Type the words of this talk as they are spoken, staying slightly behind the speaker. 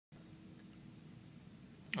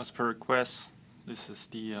As per request, this is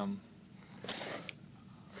the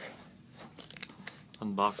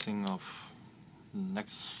unboxing of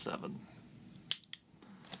Nexus 7.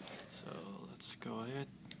 So let's go ahead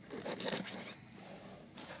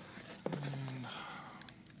and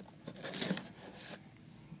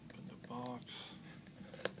open the box.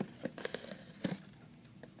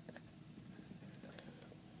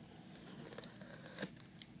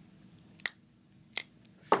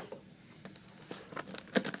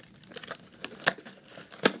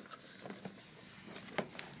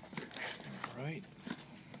 Alright.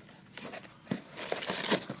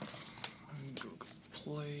 Google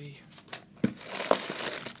Play.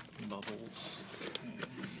 Bubbles. And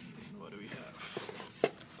what do we have?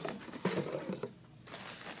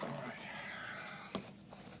 Alright.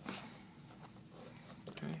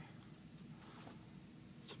 Okay.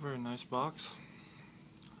 It's a very nice box.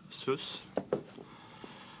 Asus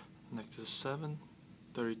Nexus 7,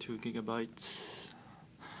 32 gigabytes,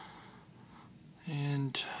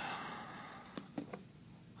 and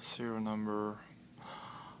serial number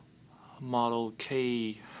model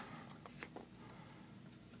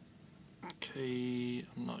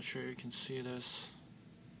I'm not sure you can see this,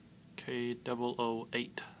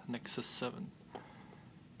 K008 Nexus 7.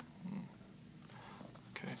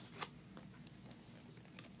 Okay.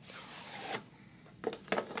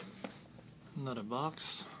 Another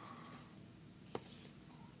box.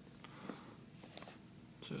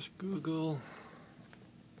 It says Google.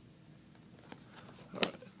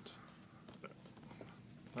 Alright.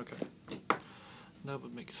 Okay. That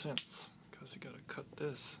would make sense, because you gotta cut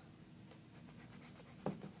this.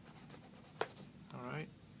 Alright.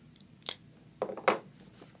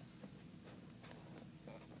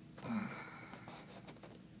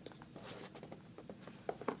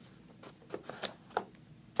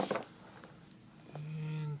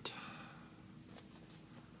 And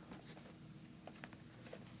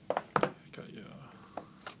got your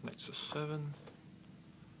Nexus 7.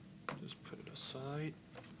 Just put it aside.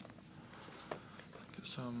 Get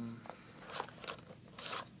some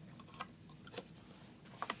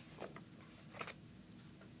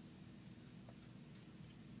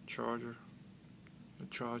charger, a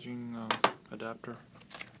charging adapter.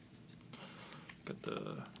 Got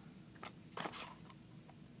the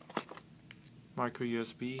micro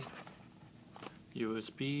USB,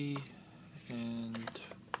 and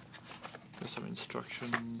got some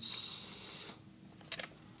instructions,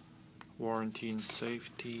 warranty and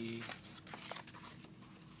safety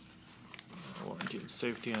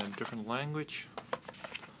in a different language,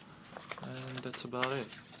 and that's about it.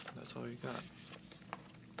 That's all you got.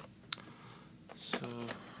 So,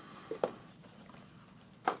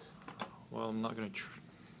 well, I'm not gonna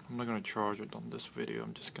charge it on this video.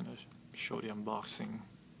 I'm just gonna show the unboxing.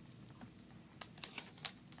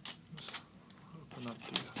 Let's open up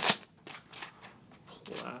the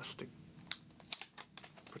plastic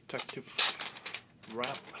protective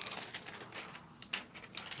wrap.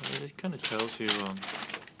 It kind of tells you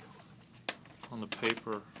on the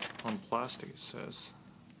paper, on plastic, it says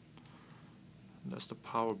that's the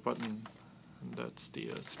power button. And that's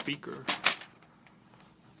the speaker,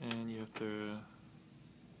 and you have the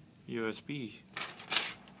USB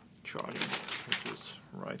charging, which is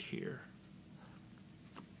right here.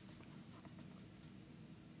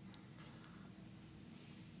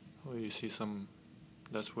 Well, you see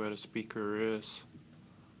that's where the speaker is.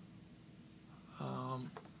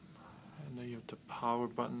 And then you have the power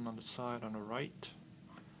button on the side on the right.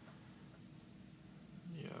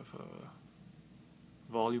 You have a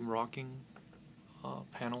volume rocking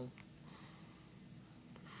panel,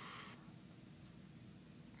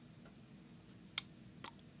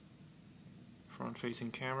 front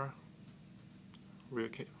facing camera,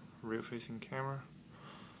 rear facing camera,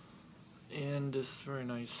 and this very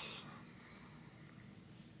nice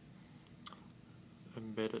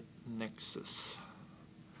embedded Nexus.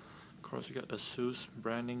 Of course, you got Asus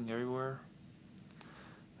branding everywhere,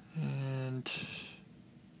 and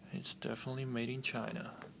it's definitely made in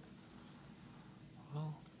China.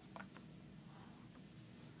 Well,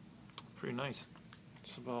 pretty nice.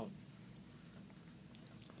 It's about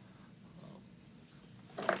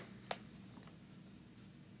a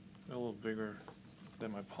little bigger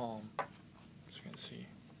than my palm, as you can see.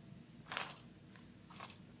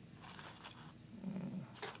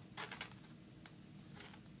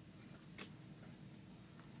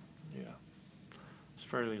 Yeah, it's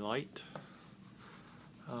fairly light.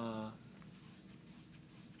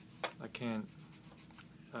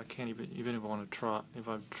 I can't even if I want to try, if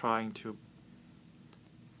I'm trying to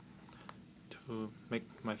make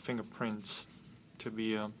my fingerprints to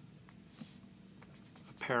be a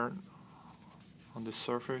apparent on this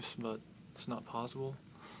surface, but it's not possible.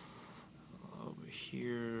 Over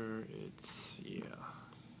here, it's, yeah.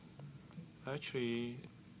 Actually,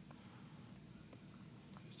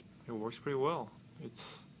 it works pretty well. I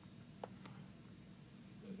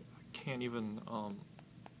can't even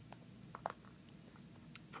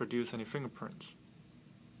produce any fingerprints.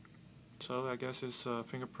 So I guess it's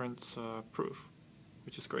fingerprints proof,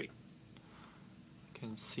 which is great. I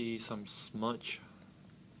can see some smudge,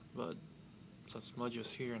 but some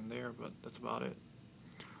smudges here and there, but that's about it.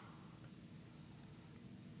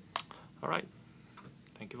 Alright,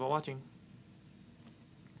 thank you for watching.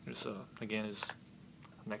 This again is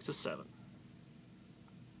Nexus 7.